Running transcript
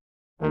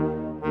Welcome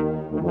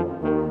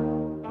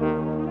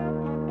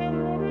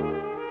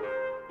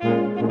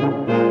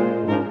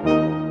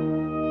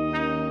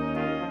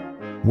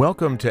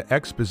to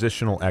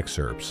Expositional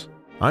Excerpts.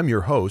 I'm your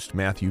host,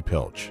 Matthew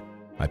Pilch.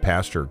 I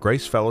pastor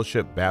Grace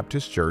Fellowship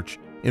Baptist Church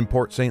in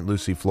Port St.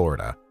 Lucie,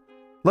 Florida.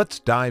 Let's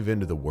dive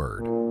into the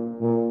Word.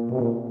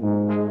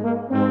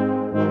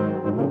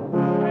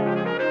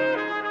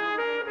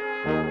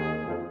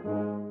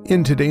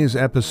 In today's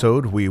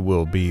episode, we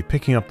will be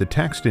picking up the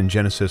text in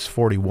Genesis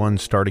 41,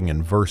 starting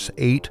in verse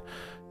 8.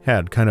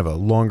 Had kind of a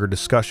longer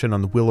discussion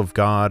on the will of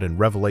God and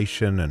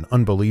revelation and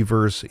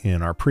unbelievers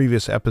in our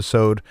previous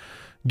episode,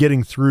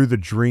 getting through the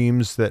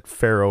dreams that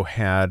Pharaoh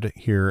had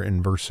here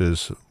in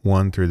verses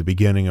 1 through the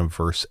beginning of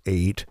verse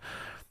 8,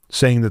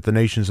 saying that the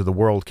nations of the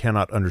world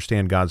cannot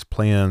understand God's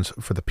plans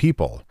for the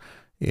people.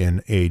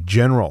 In a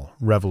general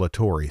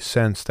revelatory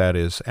sense, that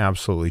is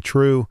absolutely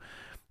true.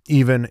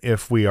 Even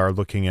if we are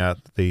looking at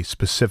the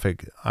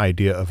specific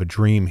idea of a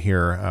dream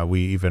here,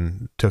 we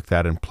even took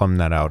that and plumbed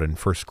that out in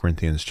 1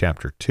 Corinthians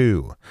chapter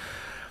 2.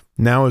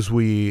 Now as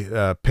we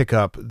pick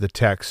up the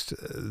text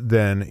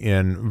then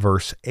in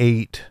verse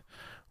 8,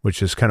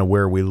 which is kind of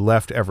where we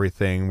left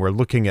everything, we're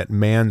looking at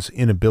man's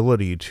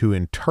inability to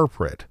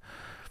interpret.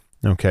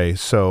 Okay,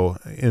 so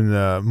in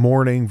the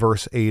morning,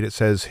 verse 8, it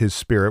says, his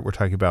spirit, we're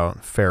talking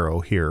about Pharaoh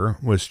here,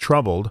 was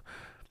troubled,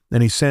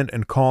 and he sent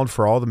and called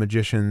for all the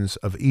magicians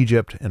of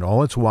Egypt and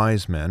all its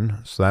wise men.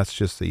 So that's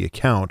just the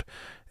account.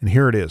 And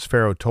here it is.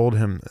 Pharaoh told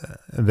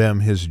them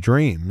his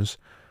dreams,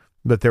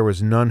 but there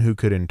was none who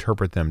could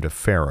interpret them to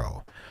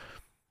Pharaoh.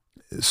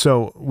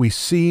 So we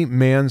see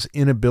man's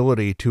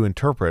inability to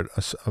interpret,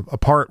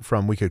 apart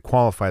from, we could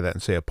qualify that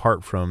and say,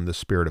 apart from the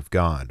Spirit of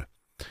God.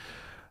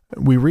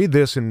 We read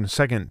this in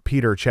 2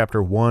 Peter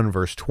chapter 1,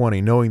 verse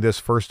 20, knowing this,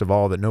 first of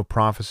all, that no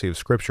prophecy of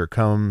Scripture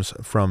comes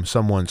from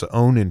someone's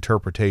own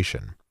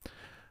interpretation.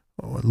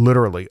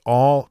 Literally,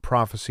 all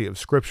prophecy of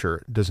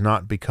Scripture does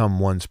not become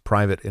one's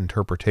private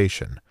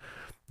interpretation.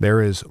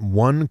 There is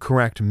one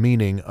correct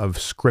meaning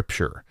of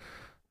Scripture.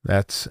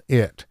 That's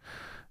it.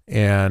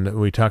 And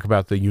we talk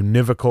about the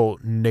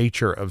univocal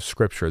nature of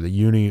Scripture, the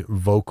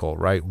univocal,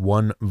 right?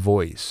 One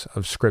voice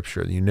of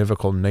Scripture, the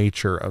univocal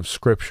nature of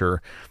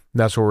Scripture.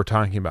 That's what we're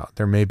talking about.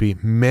 There may be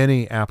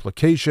many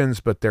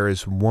applications, but there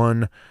is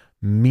one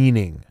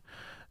meaning.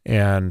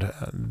 And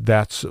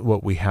that's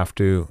what we have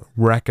to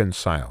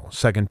reconcile.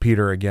 2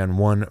 Peter, again,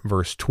 1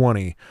 verse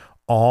 20,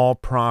 all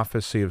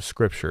prophecy of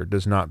Scripture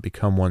does not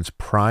become one's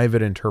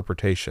private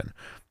interpretation.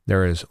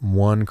 There is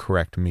one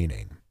correct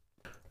meaning.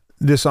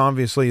 This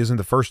obviously isn't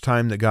the first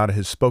time that God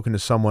has spoken to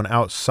someone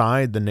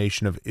outside the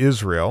nation of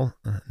Israel,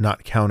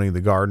 not counting the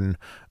Garden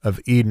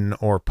of Eden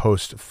or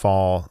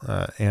post-fall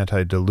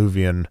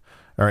antediluvian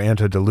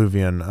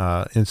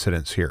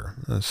incidents here.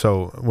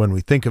 So when we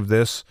think of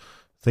this,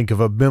 think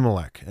of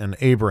Abimelech and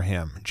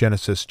Abraham.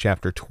 Genesis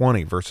chapter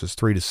 20, verses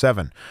 3 to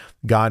 7.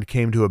 God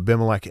came to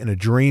Abimelech in a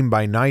dream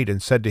by night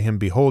and said to him,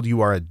 behold,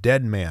 you are a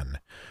dead man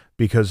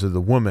because of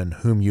the woman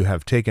whom you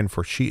have taken,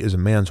 for she is a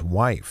man's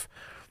wife.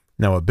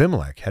 Now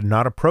Abimelech had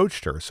not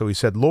approached her, so he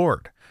said,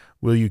 Lord,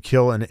 will you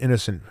kill an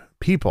innocent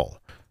people?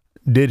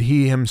 Did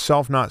he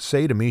himself not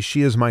say to me,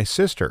 she is my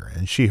sister?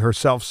 And she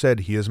herself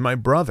said, he is my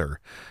brother.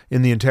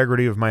 In the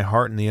integrity of my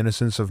heart and the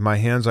innocence of my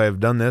hands I have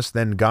done this.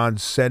 Then God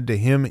said to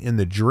him in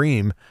the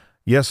dream,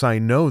 yes, I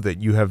know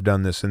that you have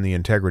done this in the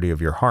integrity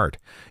of your heart,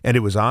 and it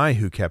was I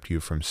who kept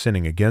you from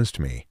sinning against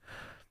me.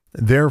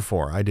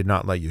 Therefore I did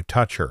not let you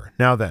touch her.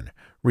 Now then,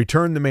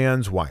 return the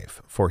man's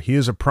wife, for he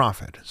is a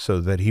prophet,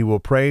 so that he will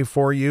pray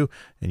for you,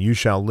 and you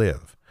shall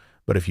live.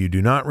 But if you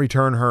do not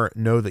return her,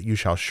 know that you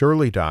shall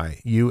surely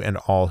die, you and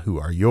all who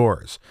are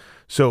yours.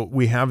 So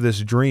we have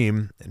this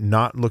dream,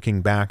 not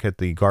looking back at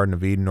the Garden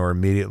of Eden or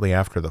immediately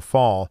after the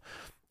fall,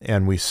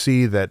 and we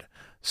see that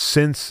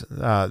since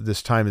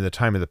this time, in the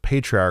time of the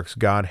patriarchs,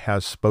 God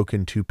has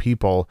spoken to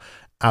people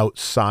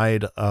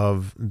outside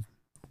of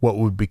what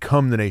would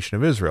become the nation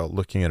of Israel.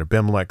 Looking at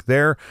Abimelech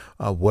there,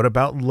 what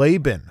about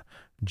Laban?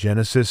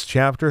 Genesis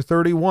chapter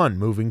 31,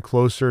 moving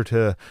closer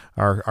to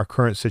our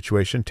current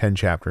situation 10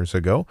 chapters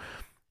ago.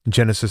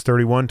 Genesis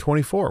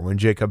 31:24, when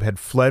Jacob had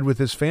fled with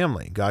his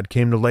family, God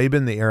came to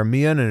Laban the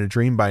Aramean in a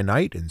dream by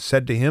night and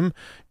said to him,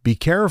 be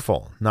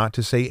careful not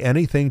to say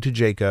anything to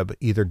Jacob,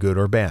 either good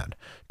or bad.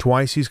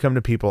 Twice he's come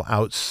to people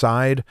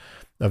outside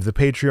of the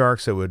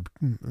patriarchs that would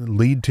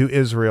lead to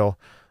Israel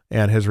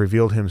and has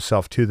revealed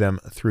himself to them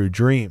through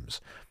dreams.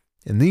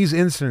 In these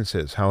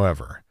instances,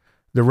 however,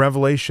 the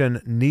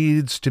revelation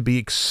needs to be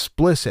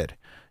explicit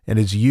and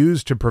is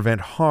used to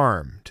prevent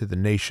harm to the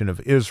nation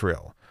of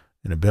Israel.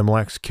 In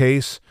Abimelech's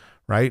case,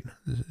 right,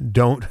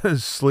 don't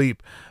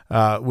sleep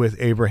with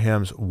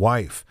Abraham's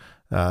wife.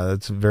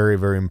 That's very,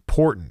 very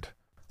important.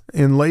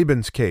 In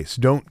Laban's case,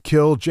 don't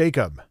kill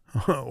Jacob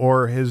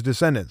or his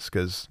descendants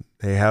because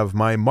they have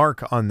my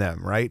mark on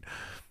them, right?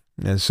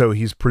 And so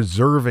he's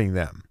preserving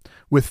them.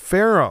 With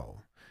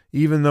Pharaoh,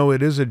 even though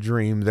it is a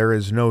dream, there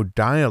is no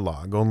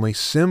dialogue, only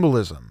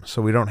symbolism.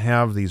 So we don't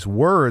have these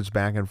words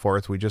back and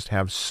forth. We just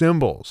have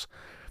symbols.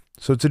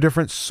 So it's a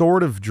different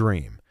sort of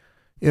dream.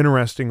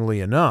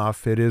 Interestingly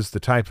enough, it is the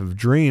type of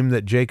dream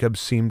that Jacob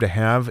seemed to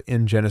have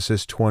in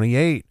Genesis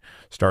 28,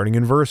 starting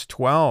in verse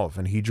 12.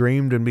 And he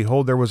dreamed, and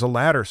behold, there was a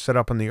ladder set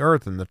up on the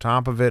earth, and the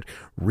top of it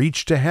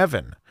reached to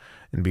heaven.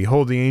 And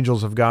behold, the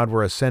angels of God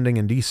were ascending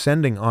and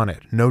descending on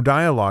it. No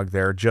dialogue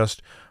there,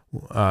 just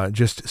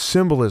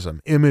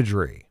symbolism,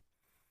 imagery.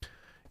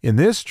 In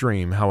this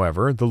dream,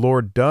 however, the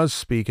Lord does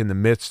speak in the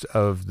midst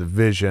of the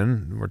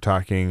vision. We're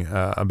talking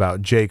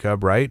about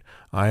Jacob, right?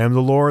 I am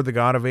the Lord, the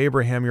God of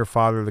Abraham, your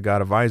father, the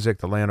God of Isaac,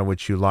 the land on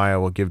which you lie, I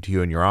will give to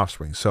you and your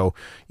offspring. So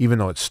even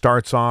though it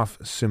starts off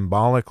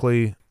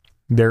symbolically,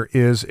 there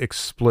is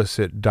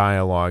explicit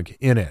dialogue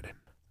in it.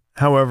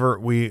 However,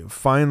 we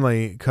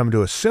finally come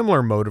to a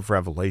similar mode of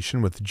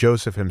revelation with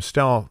Joseph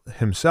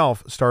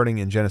himself starting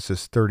in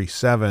Genesis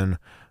 37,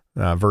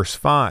 verse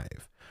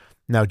 5.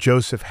 Now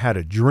Joseph had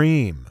a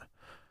dream.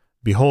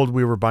 Behold,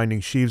 we were binding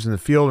sheaves in the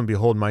field, and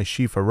behold, my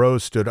sheaf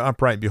arose, stood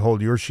upright.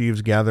 Behold, your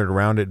sheaves gathered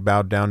around it,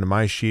 bowed down to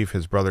my sheaf.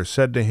 His brothers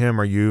said to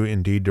him, are you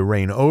indeed to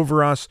reign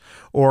over us,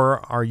 or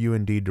are you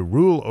indeed to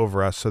rule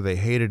over us? So they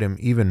hated him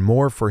even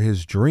more for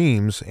his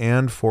dreams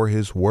and for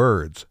his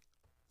words.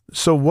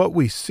 So what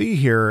we see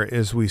here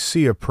is we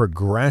see a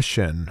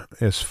progression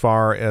as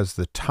far as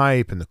the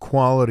type and the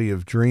quality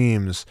of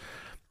dreams.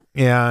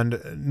 And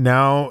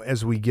now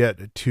as we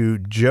get to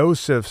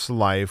Joseph's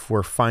life,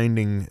 we're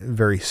finding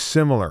very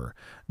similar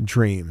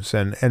dreams.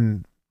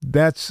 And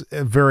that's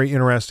a very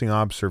interesting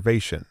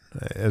observation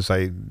as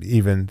I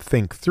even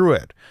think through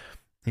it.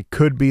 It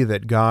could be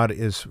that God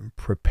is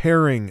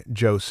preparing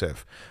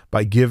Joseph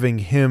by giving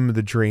him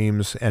the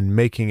dreams and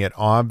making it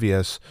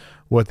obvious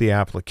what the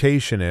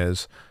application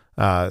is,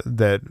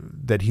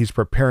 that he's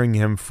preparing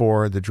him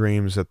for the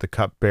dreams that the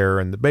cupbearer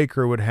and the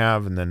baker would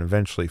have, and then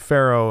eventually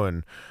Pharaoh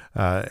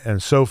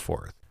and so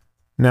forth.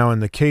 Now, in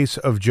the case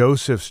of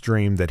Joseph's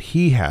dream that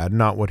he had,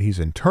 not what he's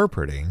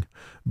interpreting,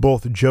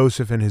 both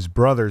Joseph and his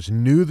brothers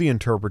knew the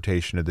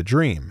interpretation of the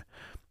dream.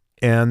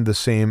 And the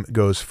same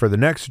goes for the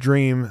next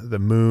dream, the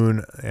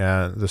moon,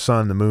 the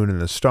sun, the moon,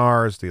 and the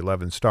stars, the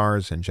 11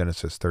 stars in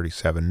Genesis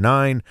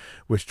 37:9,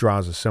 which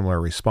draws a similar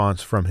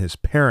response from his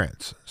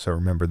parents. So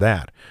remember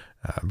that.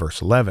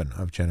 Verse 11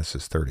 of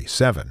Genesis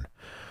 37.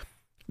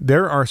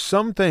 There are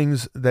some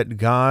things that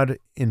God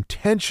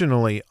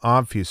intentionally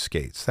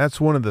obfuscates.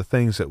 That's one of the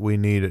things that we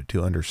need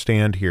to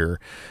understand here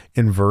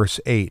in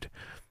verse 8.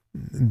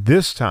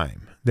 This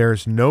time,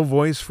 there's no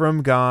voice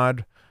from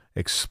God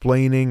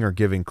explaining or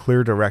giving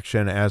clear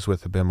direction as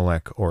with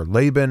Abimelech or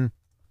Laban.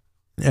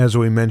 As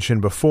we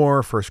mentioned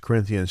before, 1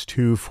 Corinthians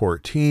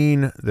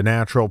 2:14, the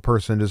natural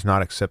person does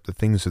not accept the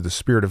things of the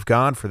Spirit of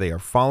God, for they are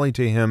folly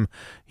to him.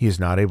 He is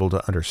not able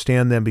to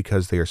understand them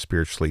because they are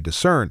spiritually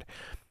discerned.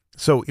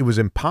 So it was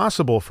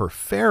impossible for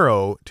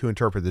Pharaoh to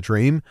interpret the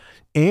dream,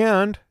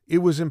 and it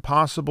was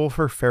impossible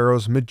for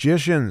Pharaoh's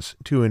magicians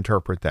to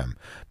interpret them.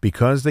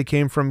 Because they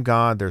came from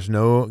God, there's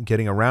no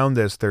getting around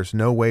this. There's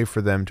no way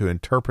for them to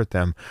interpret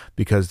them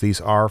because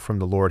these are from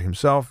the Lord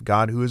himself,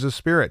 God who is a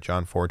spirit,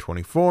 John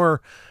 4:24.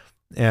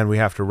 And we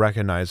have to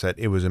recognize that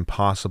it was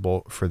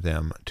impossible for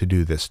them to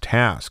do this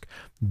task.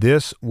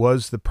 This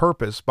was the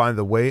purpose, by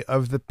the way,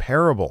 of the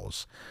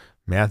parables.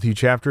 Matthew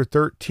chapter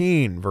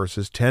 13,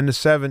 verses 10 to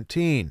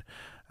 17.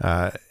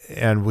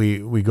 And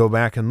we go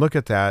back and look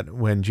at that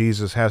when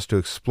Jesus has to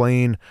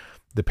explain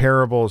the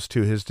parables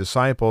to his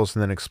disciples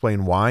and then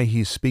explain why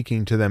he's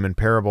speaking to them in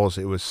parables.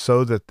 It was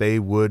so that they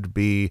would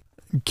be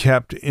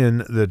kept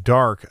in the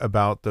dark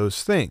about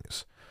those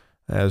things.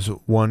 As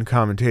one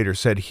commentator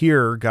said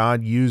here,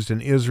 God used an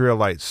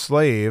Israelite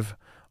slave,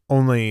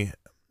 only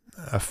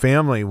a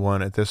family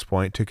one at this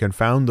point, to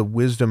confound the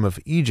wisdom of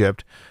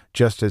Egypt,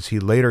 just as he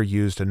later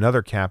used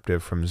another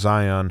captive from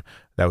Zion,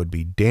 that would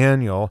be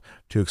Daniel,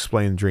 to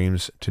explain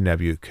dreams to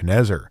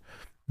Nebuchadnezzar.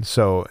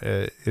 So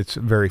it's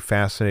very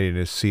fascinating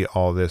to see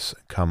all this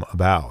come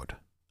about.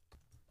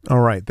 All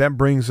right, that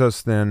brings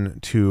us then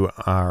to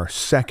our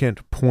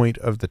second point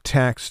of the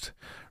text.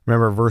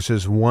 Remember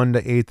verses 1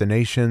 to 8, the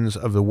nations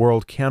of the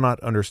world cannot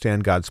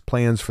understand God's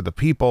plans for the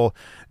people.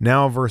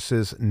 Now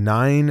verses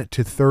 9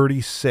 to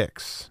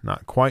 36,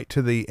 not quite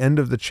to the end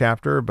of the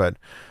chapter, but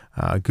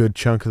a good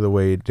chunk of the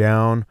way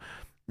down.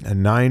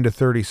 And 9 to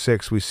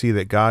 36, we see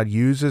that God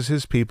uses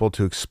his people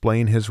to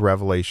explain his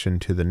revelation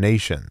to the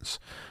nations.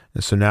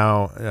 And so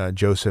now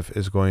Joseph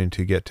is going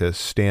to get to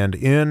stand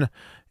in,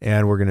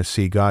 and we're going to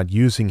see God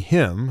using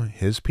him,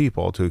 his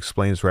people, to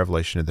explain his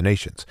revelation to the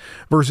nations.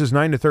 Verses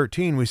 9 to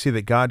 13, we see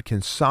that God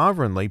can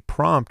sovereignly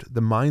prompt the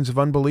minds of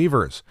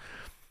unbelievers.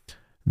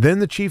 Then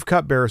the chief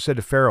cupbearer said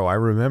to Pharaoh, I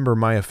remember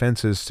my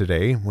offenses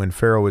today, when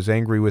Pharaoh was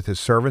angry with his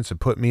servants and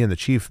put me and the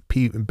chief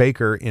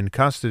baker in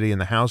custody in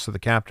the house of the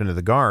captain of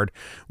the guard.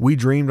 We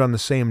dreamed on the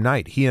same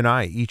night, he and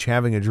I, each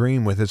having a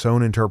dream with its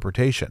own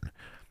interpretation.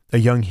 A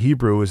young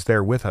Hebrew was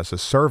there with us, a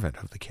servant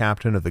of the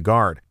captain of the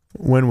guard.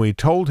 When we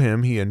told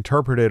him, he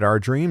interpreted our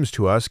dreams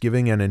to us,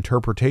 giving an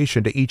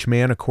interpretation to each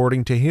man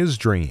according to his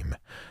dream.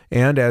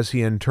 And as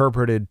he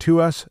interpreted to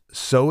us,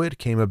 so it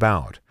came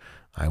about.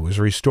 I was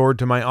restored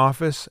to my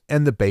office,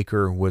 and the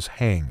baker was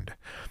hanged.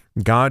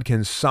 God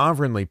can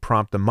sovereignly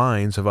prompt the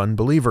minds of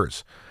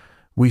unbelievers.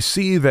 We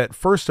see that,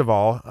 first of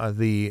all,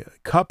 the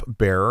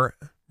cupbearer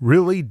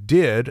really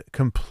did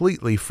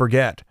completely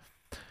forget.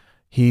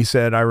 He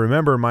said, I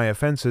remember my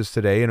offenses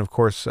today. And of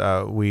course,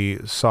 we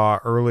saw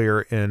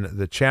earlier in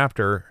the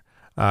chapter,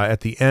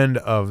 at the end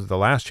of the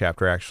last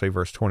chapter, actually,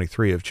 verse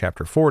 23 of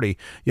chapter 40,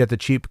 yet the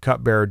chief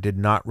cupbearer did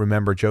not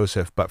remember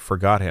Joseph, but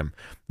forgot him.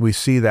 We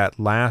see that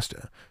last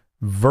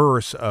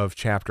verse of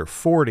chapter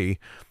 40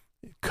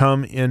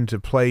 come into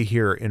play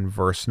here in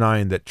verse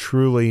 9, that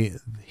truly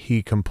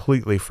he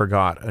completely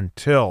forgot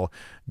until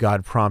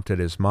God prompted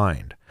his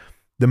mind.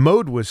 The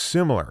mode was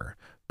similar.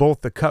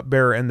 Both the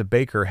cupbearer and the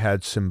baker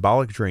had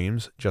symbolic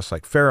dreams, just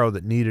like Pharaoh,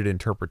 that needed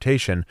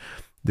interpretation.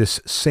 This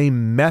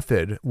same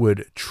method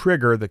would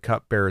trigger the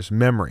cupbearer's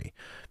memory.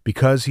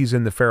 Because he's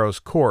in the Pharaoh's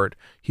court,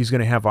 he's going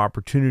to have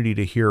opportunity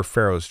to hear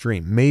Pharaoh's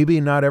dream.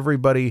 Maybe not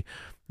everybody,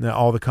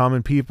 all the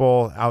common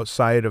people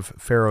outside of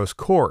Pharaoh's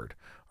court,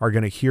 are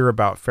going to hear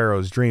about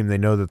Pharaoh's dream. They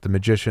know that the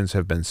magicians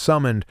have been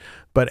summoned,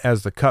 but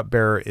as the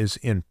cupbearer is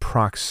in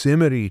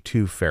proximity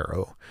to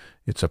Pharaoh,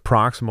 it's a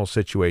proximal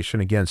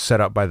situation, again, set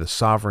up by the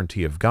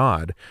sovereignty of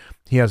God.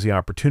 He has the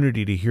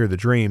opportunity to hear the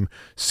dream,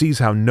 sees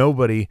how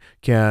nobody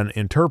can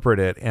interpret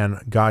it, and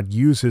God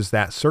uses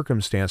that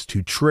circumstance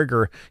to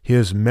trigger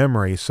his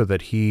memory so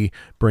that he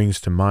brings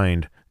to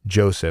mind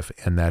Joseph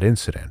and that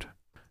incident.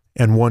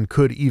 And one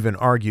could even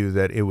argue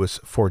that it was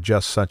for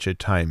just such a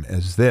time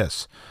as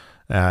this.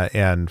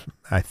 And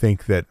I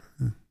think that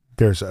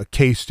there's a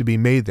case to be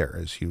made there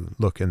as you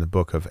look in the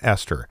book of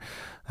Esther,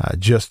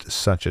 just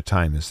such a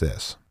time as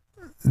this.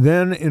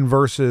 Then in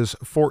verses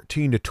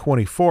 14 to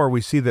 24,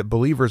 we see that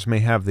believers may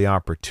have the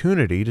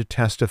opportunity to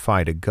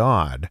testify to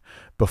God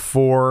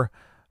before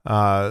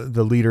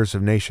the leaders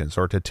of nations,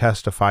 or to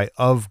testify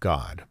of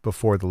God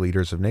before the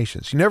leaders of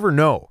nations. You never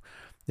know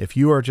if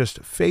you are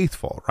just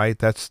faithful, right?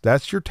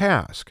 That's your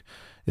task,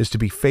 is to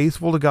be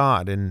faithful to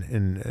God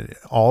in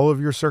all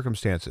of your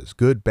circumstances,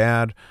 good,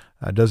 bad,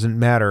 doesn't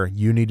matter.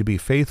 You need to be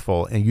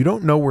faithful, and you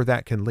don't know where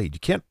that can lead.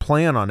 You can't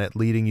plan on it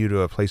leading you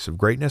to a place of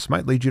greatness. It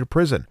might lead you to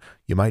prison.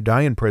 You might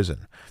die in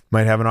prison. You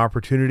might have an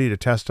opportunity to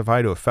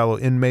testify to a fellow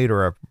inmate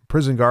or a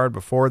prison guard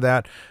before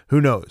that. Who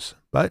knows?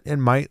 But it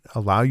might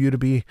allow you to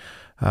be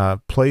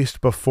placed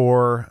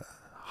before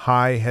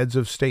high heads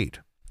of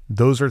state.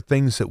 Those are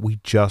things that we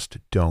just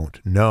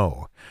don't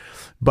know.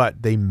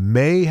 But they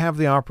may have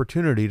the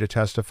opportunity to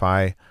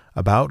testify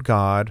about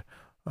God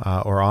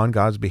or on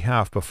God's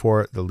behalf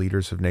before the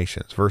leaders of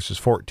nations. Verses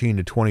 14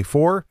 to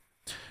 24,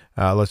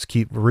 let's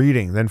keep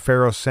reading. Then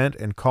Pharaoh sent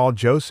and called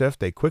Joseph.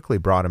 They quickly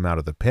brought him out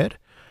of the pit.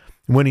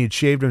 When he had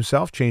shaved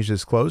himself, changed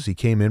his clothes, he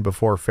came in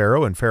before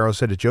Pharaoh, and Pharaoh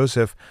said to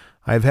Joseph,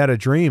 I have had a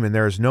dream, and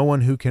there is no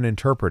one who can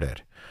interpret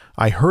it.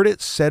 I heard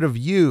it said of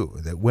you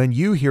that when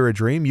you hear a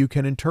dream, you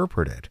can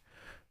interpret it.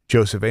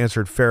 Joseph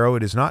answered Pharaoh,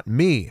 it is not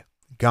me.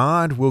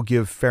 God will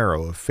give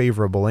Pharaoh a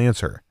favorable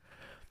answer.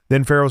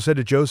 Then Pharaoh said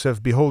to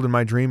Joseph, behold, in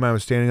my dream I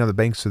was standing on the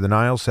banks of the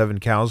Nile. 7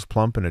 cows,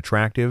 plump and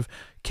attractive,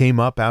 came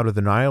up out of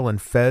the Nile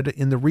and fed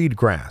in the reed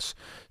grass.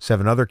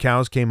 7 other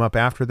cows came up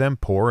after them,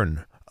 poor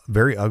and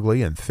very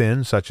ugly and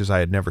thin, such as I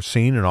had never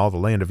seen in all the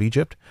land of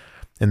Egypt.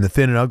 And the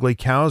thin and ugly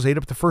cows ate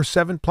up the first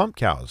 7 plump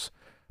cows.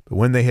 But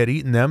when they had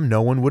eaten them,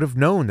 no one would have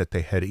known that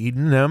they had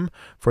eaten them,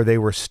 for they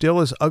were still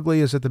as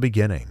ugly as at the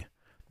beginning.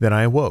 Then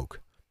I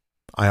awoke.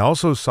 I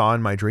also saw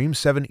in my dream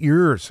 7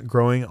 ears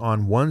growing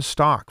on one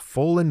stalk,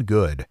 full and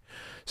good.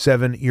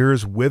 7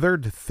 ears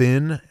withered,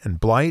 thin and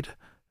blighted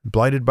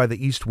by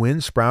the east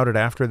wind, sprouted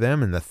after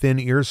them, and the thin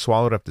ears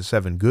swallowed up the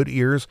 7 good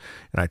ears.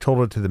 And I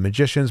told it to the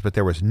magicians, but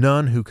there was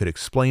none who could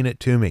explain it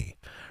to me.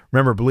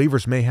 Remember,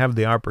 believers may have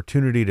the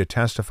opportunity to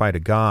testify to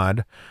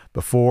God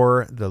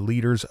before the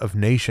leaders of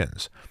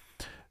nations.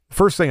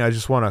 First thing I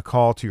just want to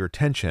call to your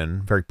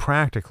attention very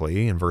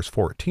practically in verse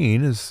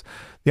 14 is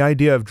the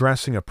idea of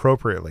dressing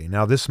appropriately.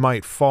 Now, this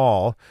might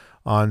fall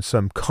on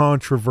some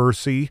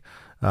controversial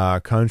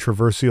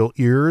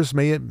ears,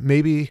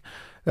 maybe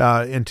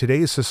in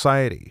today's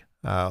society.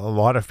 A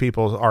lot of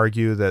people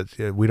argue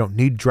that we don't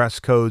need dress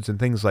codes and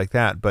things like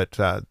that, but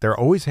there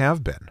always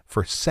have been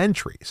for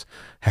centuries.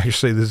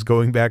 Actually, this is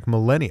going back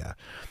millennia.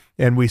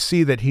 And we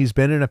see that he's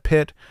been in a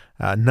pit,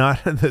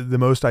 not the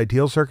most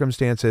ideal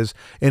circumstances.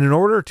 And in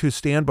order to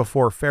stand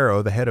before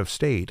Pharaoh, the head of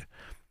state,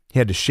 he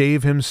had to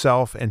shave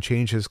himself and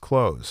change his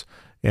clothes.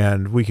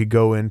 And we could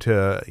go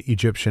into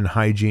Egyptian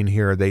hygiene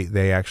here.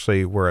 They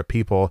actually were a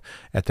people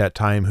at that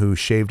time who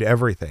shaved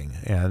everything.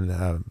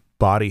 And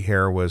body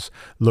hair was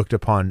looked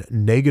upon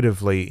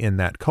negatively in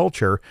that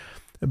culture.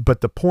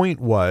 But the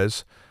point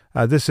was,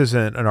 this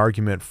isn't an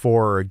argument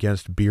for or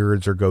against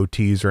beards or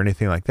goatees or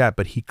anything like that,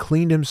 but he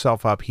cleaned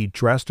himself up. He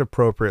dressed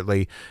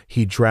appropriately.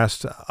 He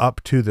dressed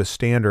up to the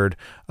standard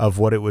of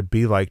what it would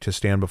be like to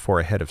stand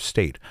before a head of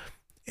state.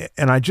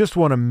 And I just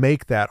want to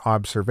make that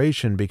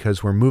observation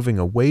because we're moving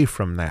away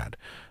from that.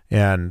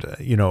 And,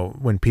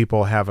 when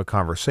people have a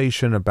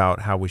conversation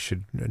about how we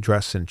should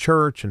dress in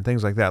church and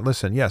things like that,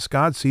 listen, yes,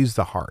 God sees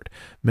the heart.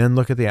 Men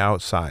look at the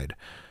outside.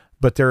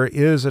 But there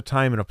is a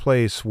time and a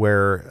place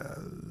where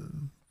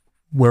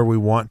where we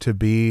want to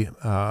be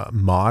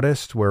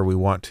modest, where we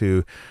want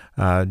to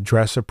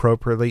dress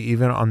appropriately,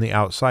 even on the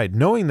outside,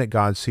 knowing that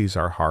God sees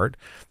our heart,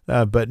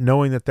 but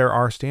knowing that there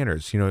are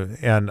standards,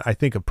 and I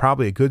think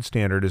probably a good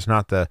standard is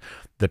not the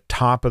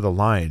top of the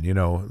line,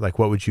 like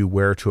what would you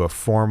wear to a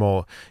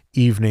formal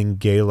evening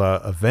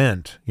gala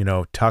event,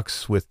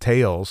 tux with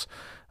tails.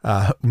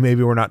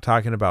 Maybe we're not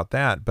talking about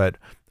that, but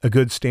a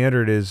good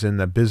standard is in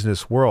the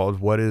business world.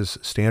 What is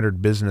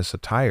standard business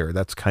attire?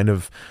 That's kind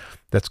of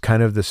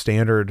the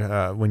standard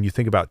when you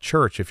think about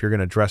church. If you're going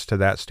to dress to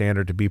that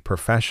standard to be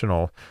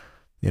professional,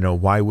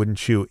 why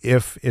wouldn't you,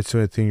 if it's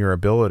within your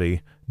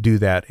ability, do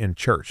that in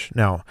church?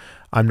 Now,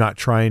 I'm not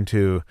trying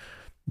to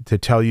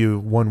tell you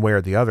one way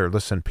or the other.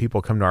 Listen,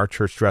 people come to our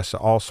church dressed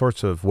all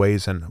sorts of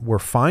ways, and we're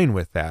fine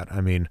with that.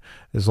 I mean,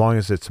 as long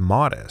as it's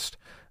modest.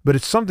 But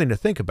it's something to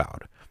think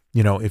about.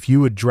 If you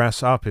would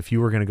dress up, if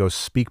you were going to go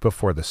speak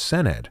before the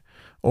Senate,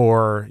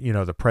 or,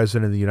 the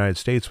President of the United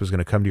States was going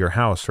to come to your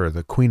house, or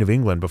the Queen of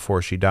England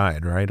before she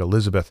died, right?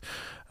 Elizabeth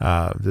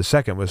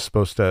II was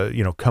supposed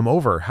to, come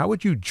over. How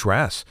would you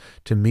dress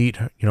to meet,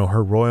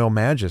 Her Royal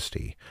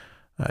Majesty?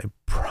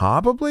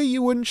 Probably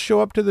you wouldn't show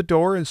up to the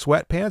door in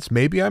sweatpants.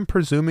 Maybe I'm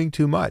presuming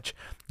too much.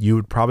 You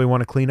would probably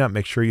want to clean up,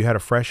 make sure you had a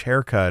fresh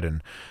haircut,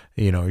 and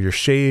you're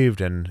shaved,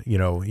 and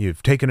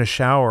you've taken a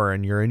shower,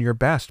 and you're in your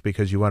best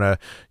because you want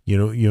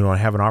to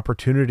have an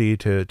opportunity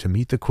to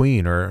meet the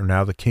Queen, or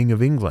now the King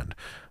of England.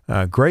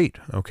 Great,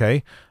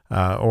 okay.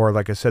 Or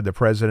like I said, the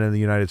President of the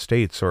United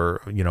States, or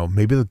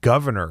maybe the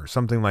governor,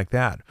 something like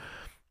that.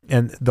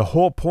 And the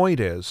whole point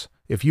is,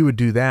 if you would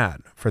do that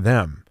for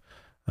them,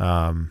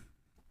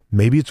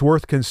 maybe it's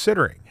worth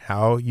considering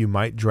how you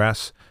might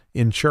dress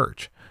in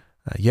church.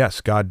 Yes,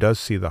 God does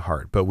see the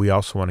heart, but we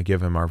also want to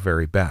give him our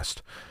very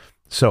best.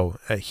 So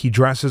he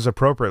dresses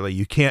appropriately.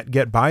 You can't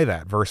get by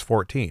that. Verse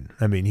 14.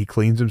 I mean, he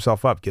cleans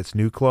himself up, gets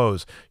new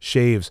clothes,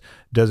 shaves,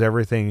 does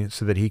everything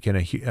so that he can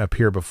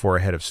appear before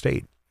a head of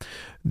state.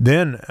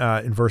 Then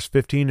in verse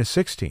 15 to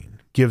 16,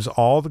 gives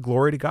all the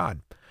glory to God.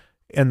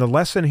 And the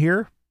lesson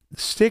here,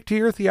 stick to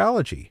your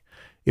theology.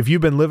 If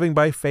you've been living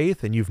by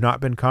faith and you've not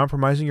been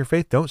compromising your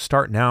faith, don't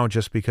start now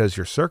just because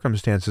your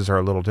circumstances are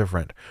a little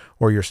different,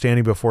 or you're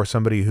standing before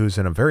somebody who's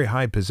in a very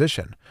high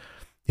position.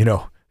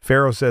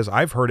 Pharaoh says,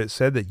 I've heard it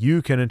said that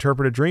you can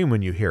interpret a dream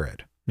when you hear it.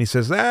 And he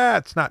says,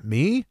 that's not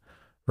me.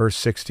 Verse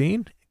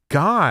 16,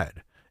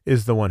 God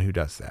is the one who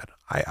does that.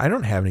 I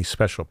don't have any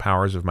special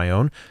powers of my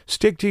own.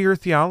 Stick to your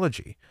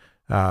theology,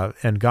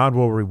 and God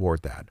will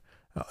reward that.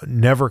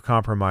 Never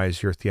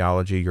compromise your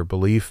theology, your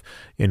belief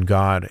in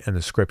God and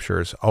the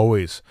scriptures.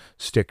 Always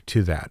stick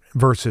to that.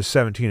 Verses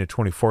 17 to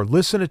 24,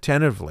 listen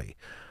attentively.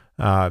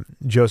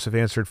 Joseph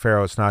answered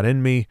Pharaoh, it's not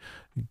in me.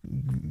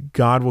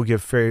 God will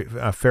give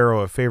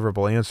Pharaoh a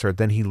favorable answer.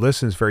 Then he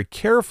listens very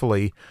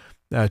carefully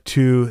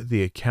to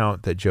the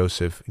account that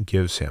Joseph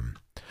gives him.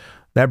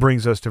 That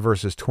brings us to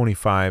verses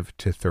 25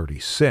 to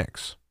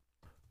 36.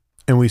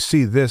 And we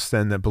see this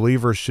then, that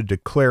believers should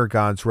declare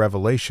God's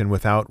revelation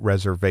without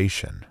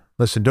reservation.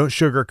 Listen, don't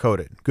sugarcoat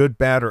it. Good,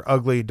 bad, or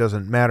ugly,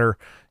 doesn't matter.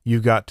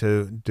 You've got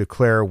to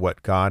declare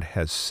what God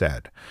has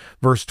said.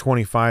 Verse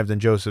 25, then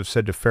Joseph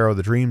said to Pharaoh,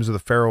 the dreams of the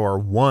Pharaoh are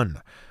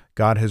one.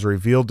 God has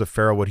revealed to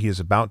Pharaoh what he is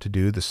about to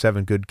do. The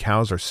 7 good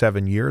cows are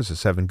 7 years. The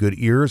 7 good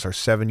ears are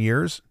 7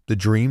 years. The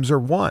dreams are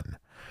one.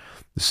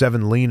 The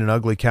 7 lean and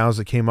ugly cows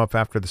that came up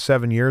after the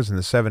 7 years, and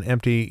the 7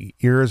 empty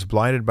ears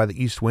blighted by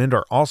the east wind,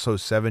 are also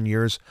 7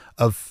 years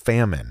of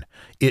famine.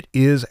 It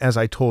is as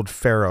I told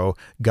Pharaoh.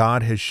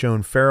 God has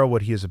shown Pharaoh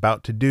what he is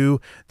about to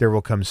do. There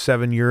will come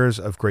 7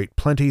 years of great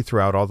plenty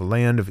throughout all the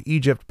land of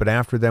Egypt, but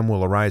after them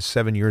will arise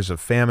 7 years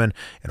of famine,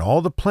 and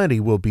all the plenty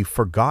will be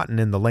forgotten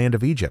in the land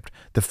of Egypt.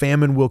 The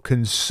famine will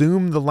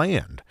consume the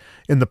land,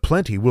 and the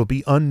plenty will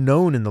be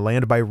unknown in the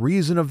land by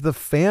reason of the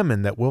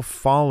famine that will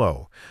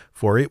follow,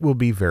 for it will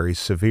be very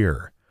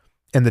severe.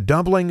 And the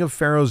doubling of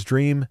Pharaoh's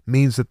dream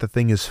means that the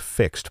thing is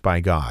fixed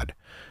by God,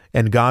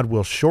 and God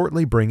will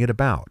shortly bring it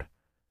about.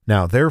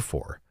 Now,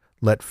 therefore,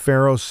 let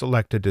Pharaoh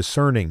select a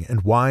discerning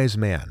and wise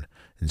man,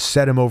 and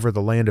set him over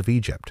the land of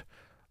Egypt.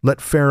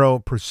 Let Pharaoh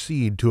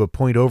proceed to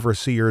appoint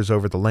overseers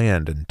over the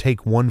land, and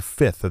take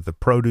 1/5 of the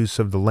produce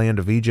of the land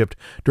of Egypt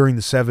during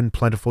the 7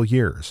 plentiful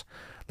years.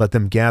 Let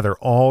them gather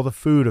all the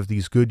food of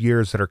these good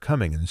years that are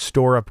coming, and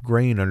store up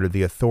grain under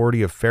the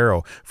authority of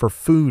Pharaoh for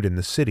food in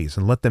the cities,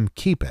 and let them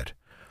keep it.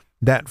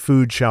 That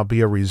food shall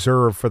be a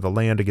reserve for the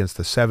land against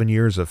the 7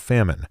 years of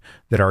famine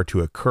that are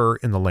to occur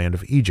in the land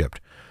of Egypt,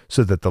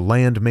 so that the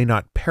land may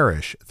not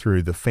perish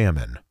through the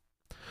famine.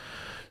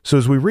 So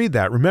as we read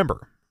that,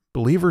 remember,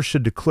 believers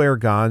should declare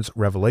God's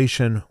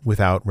revelation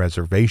without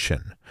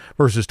reservation.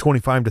 Verses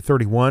 25 to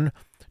 31,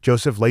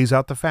 Joseph lays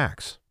out the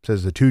facts,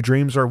 says the 2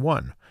 dreams are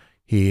one.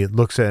 He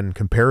looks at and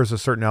compares the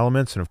certain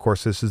elements, and of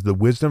course this is the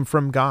wisdom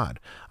from God.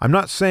 I'm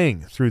not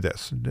saying through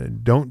this,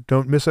 don't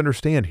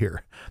misunderstand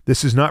here.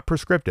 This is not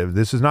prescriptive.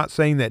 This is not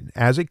saying that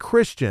as a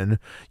Christian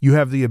you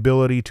have the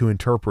ability to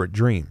interpret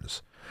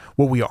dreams.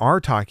 What we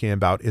are talking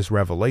about is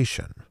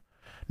revelation.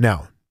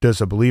 Now, does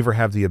a believer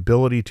have the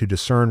ability to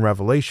discern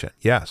revelation?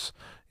 Yes.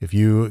 if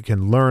you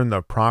can learn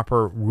the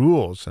proper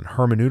rules and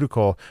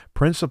hermeneutical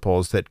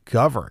principles that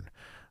govern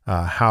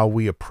how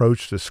we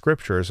approach the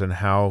scriptures and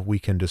how we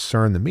can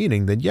discern the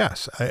meaning, then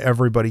yes,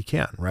 everybody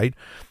can, right?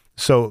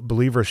 So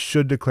believers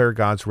should declare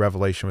God's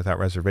revelation without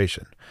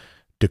reservation.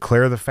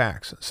 Declare the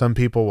facts. Some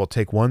people will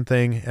take one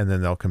thing and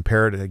then they'll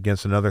compare it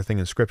against another thing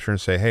in scripture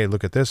and say, hey,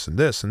 look at this and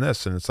this and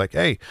this. And it's like,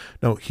 hey,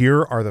 no,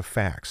 here are the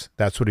facts.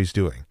 That's what he's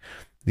doing.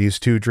 These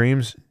two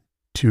dreams,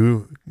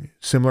 two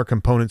similar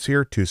components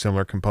here, two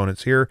similar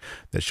components here.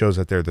 That shows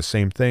that they're the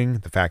same thing.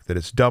 The fact that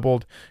it's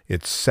doubled,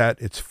 it's set,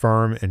 it's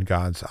firm in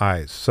God's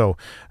eyes. So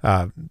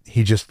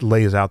he just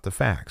lays out the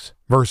facts.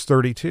 Verse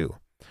 32,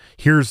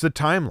 here's the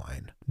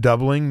timeline.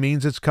 Doubling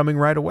means it's coming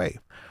right away.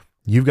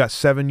 You've got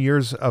 7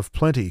 years of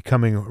plenty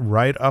coming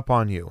right up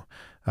on you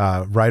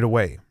right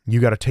away. You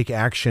got to take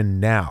action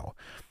now.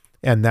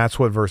 And that's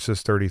what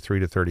verses 33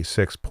 to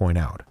 36 point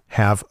out.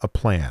 Have a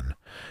plan.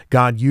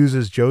 God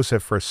uses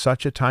Joseph for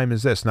such a time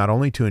as this, not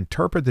only to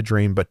interpret the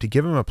dream, but to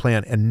give him a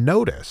plan. And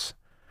notice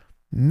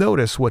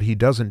what he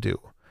doesn't do.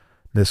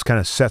 This kind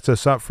of sets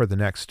us up for the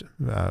next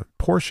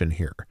portion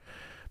here.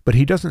 But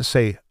he doesn't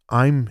say,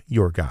 I'm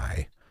your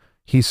guy.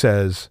 He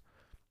says,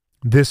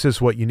 this is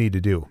what you need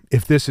to do.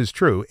 If this is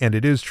true, and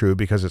it is true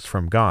because it's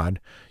from God,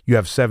 you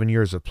have 7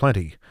 years of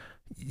plenty.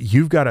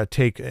 You've got to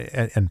take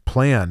and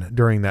plan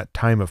during that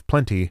time of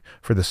plenty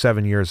for the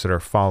 7 years that are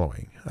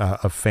following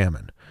of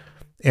famine.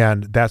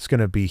 And that's going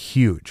to be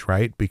huge,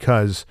 right?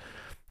 Because,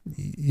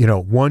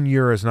 1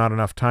 year is not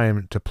enough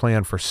time to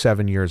plan for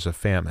 7 years of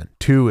famine.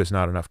 2 is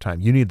not enough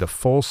time. You need the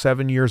full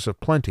 7 years of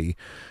plenty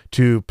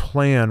to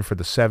plan for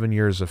the 7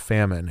 years of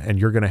famine. And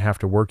you're going to have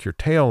to work your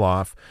tail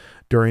off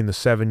during the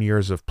 7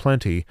 years of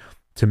plenty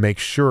to make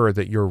sure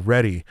that you're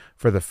ready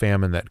for the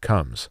famine that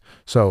comes.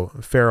 So,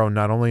 Pharaoh,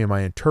 not only am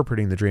I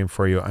interpreting the dream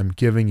for you, I'm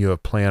giving you a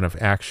plan of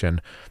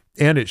action.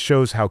 And it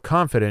shows how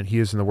confident he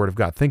is in the Word of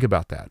God. Think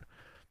about that.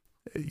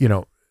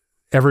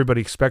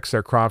 Everybody expects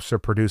their crops to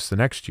produce the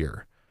next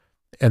year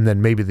and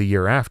then maybe the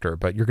year after,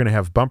 but you're going to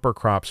have bumper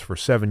crops for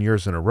 7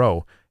 years in a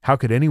row. How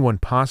could anyone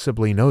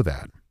possibly know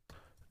that?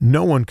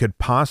 No one could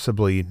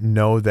possibly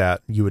know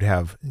that you would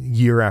have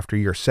year after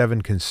year,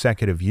 7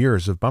 consecutive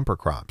years of bumper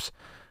crops,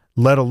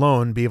 let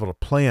alone be able to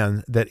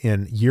plan that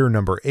in year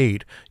number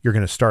 8, you're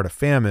going to start a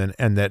famine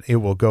and that it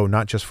will go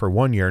not just for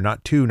 1 year,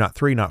 not 2, not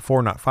 3, not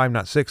 4, not 5,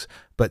 not 6,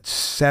 but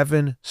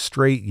 7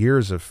 straight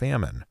years of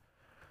famine.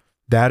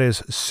 That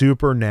is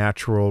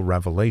supernatural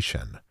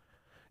revelation.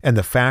 And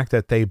the fact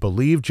that they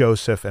believed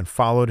Joseph and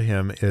followed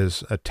him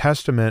is a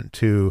testament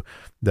to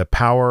the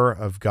power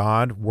of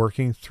God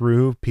working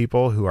through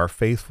people who are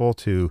faithful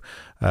to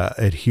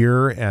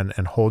adhere and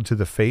hold to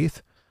the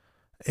faith,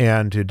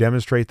 and to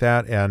demonstrate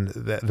that. And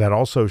that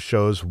also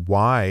shows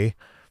why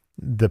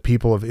the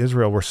people of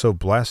Israel were so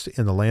blessed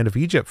in the land of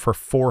Egypt for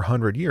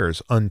 400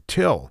 years,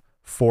 until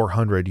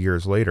 400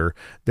 years later,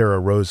 there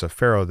arose a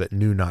Pharaoh that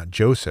knew not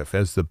Joseph,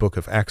 as the book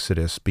of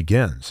Exodus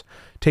begins.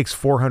 It takes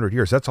 400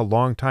 years. That's a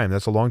long time.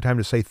 That's a long time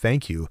to say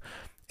thank you.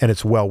 And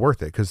it's well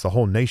worth it, because the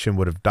whole nation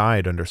would have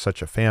died under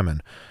such a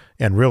famine.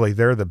 And really,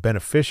 they're the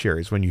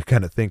beneficiaries when you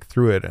kind of think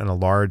through it on a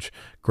large,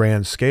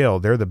 grand scale.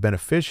 They're the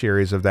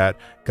beneficiaries of that.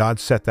 God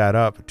set that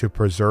up to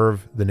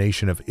preserve the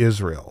nation of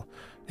Israel.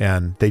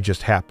 And they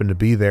just happen to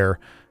be there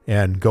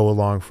and go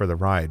along for the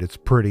ride. It's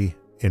pretty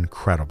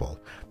incredible.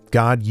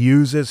 God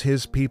uses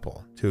his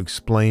people to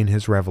explain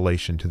his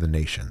revelation to the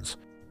nations.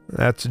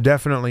 That's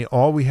definitely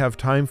all we have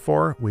time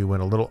for. We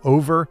went a little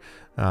over,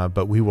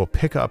 but we will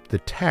pick up the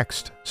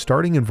text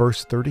starting in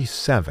verse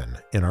 37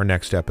 in our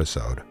next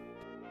episode.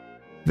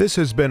 This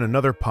has been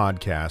another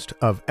podcast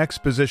of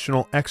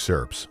Expositional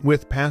Excerpts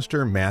with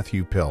Pastor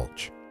Matthew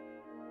Pilch.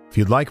 If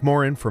you'd like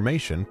more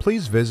information,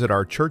 please visit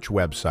our church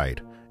website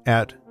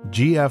at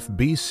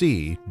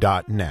gfbc.net.